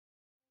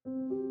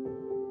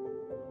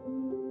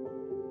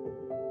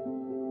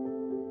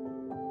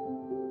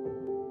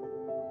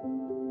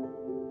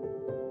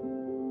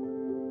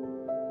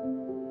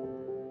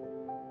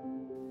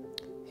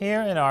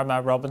Here in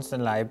Armagh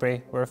Robinson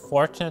Library, we're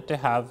fortunate to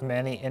have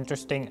many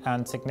interesting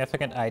and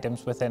significant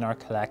items within our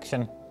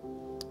collection.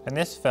 In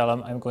this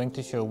film, I'm going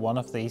to show one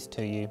of these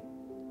to you.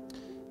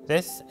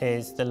 This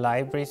is the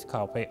library's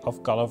copy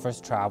of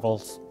Gulliver's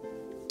Travels.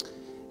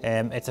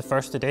 It's a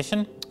first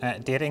edition,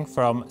 dating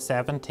from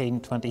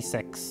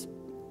 1726.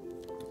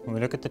 When we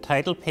look at the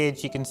title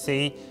page, you can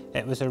see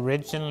it was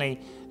originally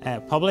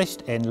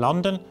published in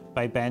London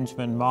by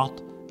Benjamin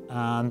Mott,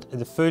 and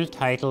the full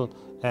title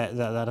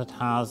that it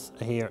has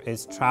here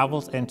is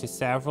Travels into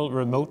Several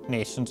Remote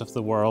Nations of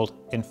the World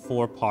in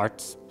 4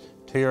 parts.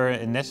 2 are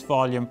in this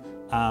volume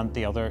and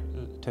the other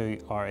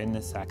 2 are in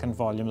the second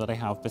volume that I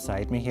have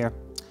beside me here.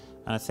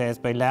 And it says,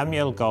 by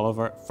Lemuel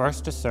Gulliver,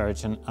 first a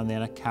surgeon and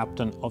then a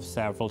captain of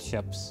several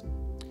ships.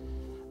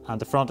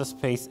 And the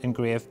frontispiece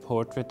engraved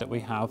portrait that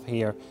we have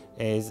here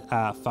is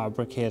a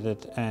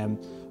fabricated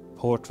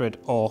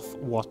portrait of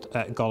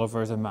what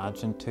Gulliver is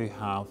imagined to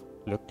have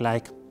looked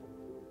like.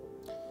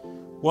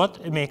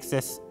 What makes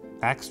this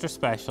extra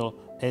special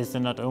is that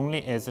not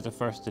only is it a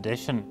first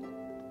edition,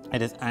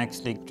 it is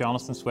actually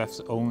Jonathan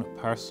Swift's own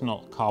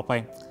personal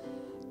copy.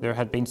 There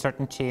had been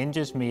certain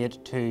changes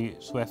made to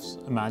Swift's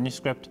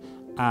manuscript,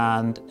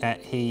 and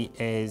he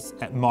is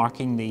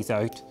marking these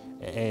out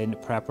in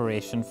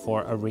preparation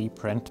for a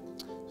reprint.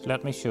 So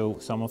let me show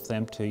some of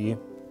them to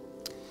you.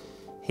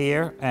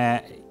 Here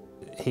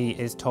he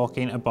is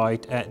talking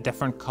about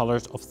different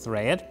colours of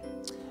thread,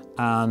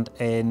 and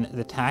in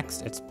the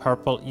text it's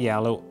purple,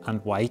 yellow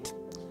and white,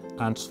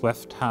 and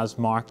Swift has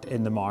marked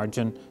in the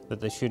margin that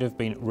they should have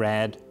been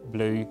red,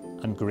 blue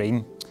and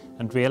green.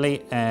 And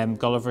really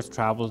Gulliver's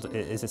Travels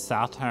is a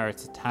satire.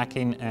 It's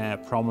attacking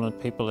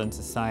prominent people in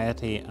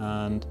society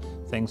and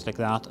things like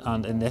that,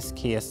 and in this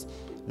case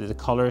the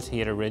colours he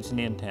had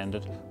originally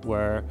intended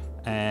were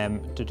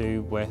to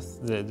do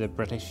with the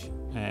British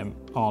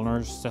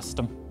honours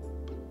system.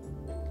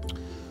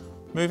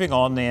 Moving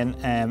on then,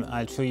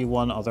 I'll show you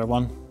one other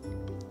one.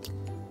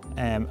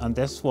 And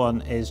this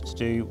one is to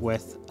do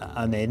with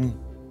an inn.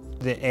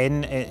 The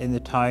inn in the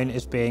town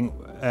is being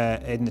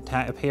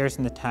appears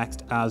in the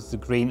text as the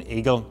Green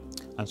Eagle,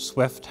 and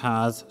Swift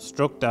has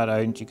struck that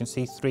out. You can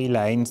see 3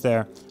 lines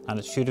there, and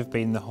it should have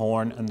been the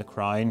horn and the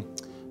crown.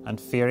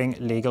 And fearing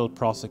legal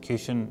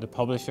prosecution, the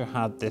publisher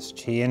had this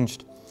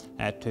changed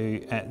to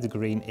the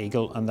Green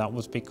Eagle, and that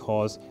was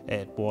because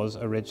it was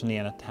originally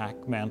an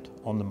attack meant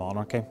on the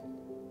monarchy.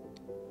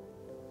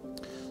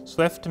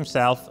 Swift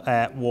himself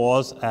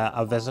was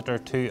a visitor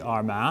to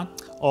Armagh,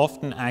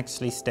 often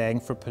actually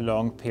staying for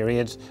prolonged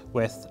periods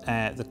with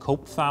the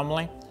Cope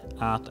family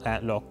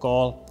at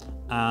Lochgall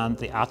and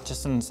the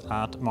Atchisons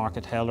at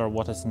Market Hill, or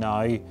what is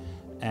now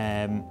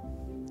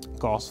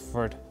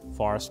Gosford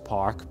Forest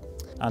Park.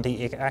 And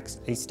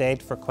he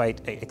stayed for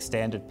quite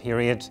extended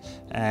periods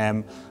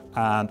and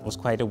was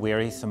quite a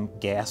wearisome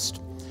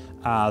guest,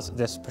 as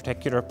this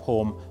particular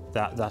poem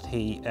that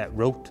he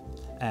wrote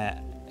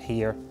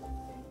here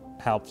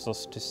helps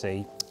us to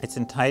see. It's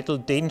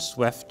entitled Dean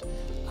Swift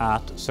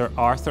at Sir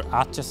Arthur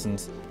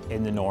Atchison's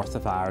in the north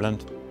of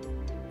Ireland.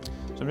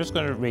 So I'm just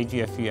going to read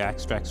you a few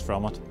extracts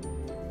from it.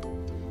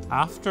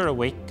 After a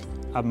week,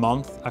 a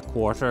month, a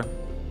quarter,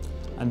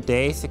 and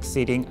day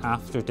succeeding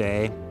after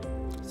day,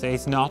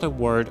 says not a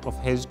word of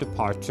his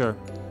departure,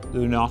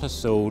 though not a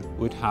soul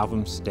would have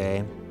him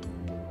stay.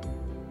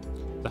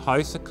 The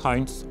house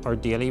accounts are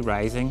daily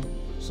rising,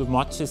 so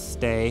much his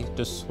stay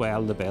does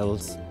swell the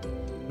bills.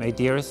 My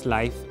dearest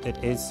life,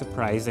 it is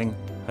surprising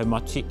how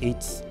much he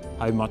eats,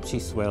 how much he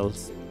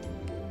swills.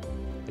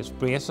 His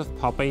brace of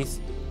puppies,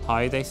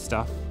 how they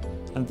stuff,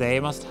 and they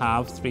must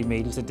have 3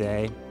 meals a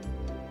day,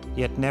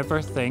 yet never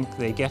think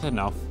they get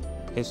enough.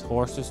 His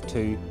horses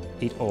too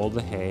eat all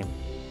the hay.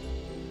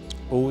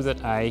 Oh,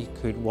 that I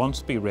could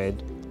once be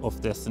rid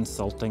of this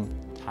insulting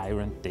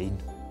tyrant Dean.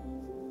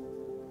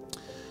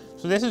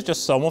 So this is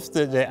just some of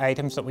the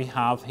items that we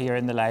have here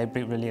in the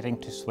library relating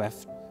to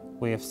Swift.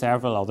 We have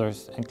several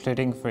others,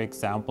 including, for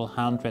example,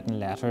 handwritten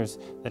letters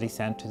that he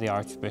sent to the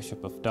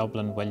Archbishop of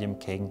Dublin, William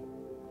King.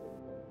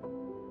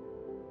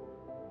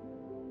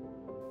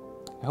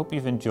 I hope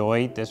you've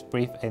enjoyed this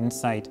brief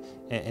insight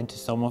into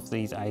some of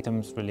these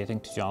items relating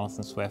to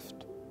Jonathan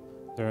Swift.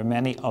 There are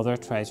many other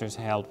treasures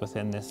held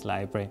within this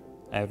library.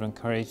 I would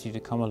encourage you to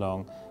come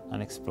along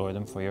and explore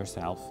them for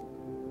yourself.